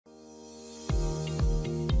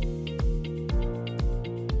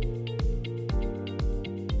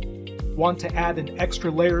Want to add an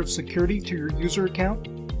extra layer of security to your user account?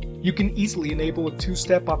 You can easily enable a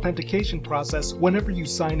two-step authentication process whenever you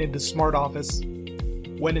sign into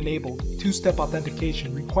SmartOffice. When enabled, two-step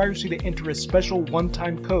authentication requires you to enter a special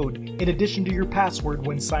one-time code in addition to your password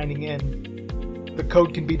when signing in. The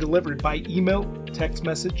code can be delivered by email, text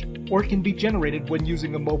message, or it can be generated when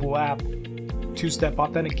using a mobile app. Two-step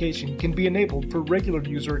authentication can be enabled for regular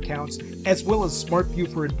user accounts as well as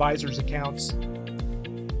SmartView for Advisors accounts.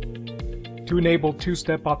 To enable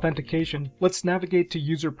two-step authentication, let's navigate to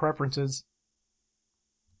User Preferences.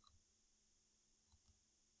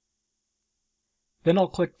 Then I'll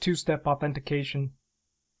click Two-Step Authentication.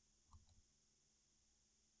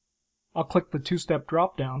 I'll click the two-step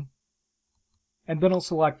drop-down, and then I'll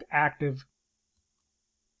select Active.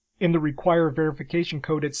 In the Require Verification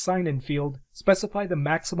Code at Sign-In field, specify the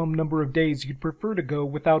maximum number of days you'd prefer to go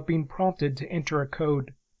without being prompted to enter a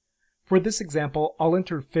code. For this example, I'll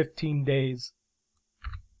enter 15 days.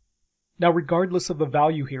 Now, regardless of the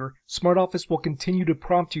value here, SmartOffice will continue to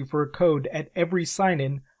prompt you for a code at every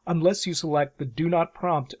sign-in unless you select the Do Not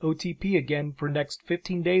Prompt OTP again for next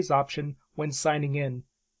 15 days option when signing in.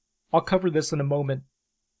 I'll cover this in a moment.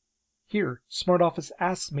 Here, SmartOffice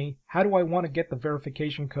asks me, how do I want to get the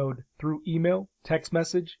verification code? Through email, text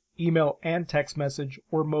message, email and text message,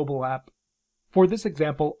 or mobile app. For this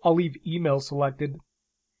example, I'll leave email selected.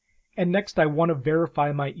 And next I want to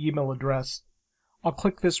verify my email address. I'll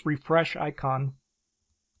click this refresh icon.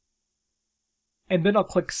 And then I'll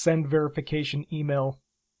click Send Verification Email.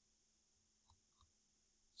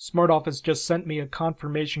 SmartOffice just sent me a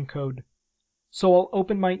confirmation code. So I'll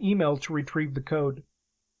open my email to retrieve the code.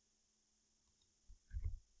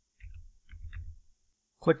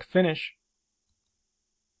 Click Finish.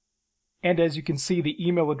 And as you can see, the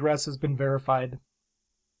email address has been verified.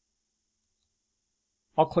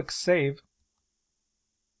 I'll click Save.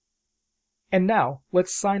 And now,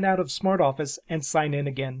 let's sign out of SmartOffice and sign in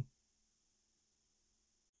again.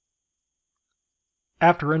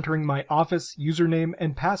 After entering my Office username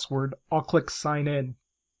and password, I'll click Sign In.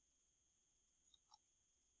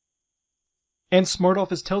 And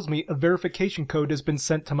SmartOffice tells me a verification code has been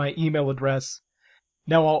sent to my email address.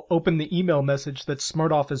 Now I'll open the email message that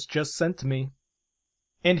SmartOffice just sent to me.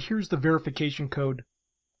 And here's the verification code.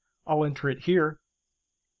 I'll enter it here.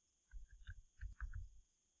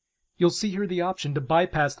 You'll see here the option to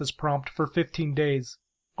bypass this prompt for 15 days.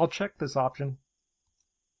 I'll check this option.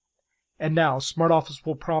 And now SmartOffice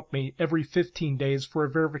will prompt me every 15 days for a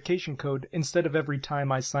verification code instead of every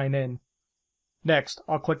time I sign in. Next,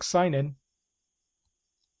 I'll click Sign In.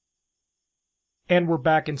 And we're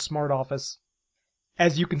back in SmartOffice.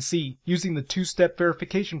 As you can see, using the two-step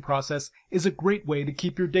verification process is a great way to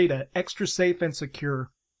keep your data extra safe and secure.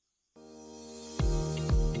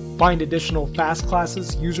 Find additional fast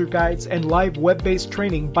classes, user guides, and live web-based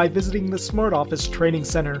training by visiting the SmartOffice Training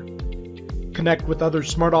Center. Connect with other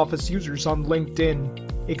SmartOffice users on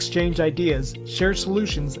LinkedIn, exchange ideas, share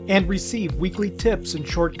solutions, and receive weekly tips and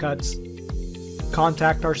shortcuts.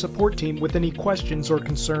 Contact our support team with any questions or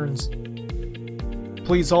concerns.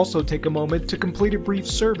 Please also take a moment to complete a brief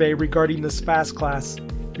survey regarding this fast class.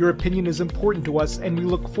 Your opinion is important to us and we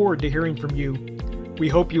look forward to hearing from you. We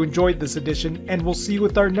hope you enjoyed this edition and we'll see you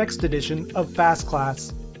with our next edition of Fast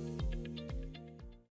Class.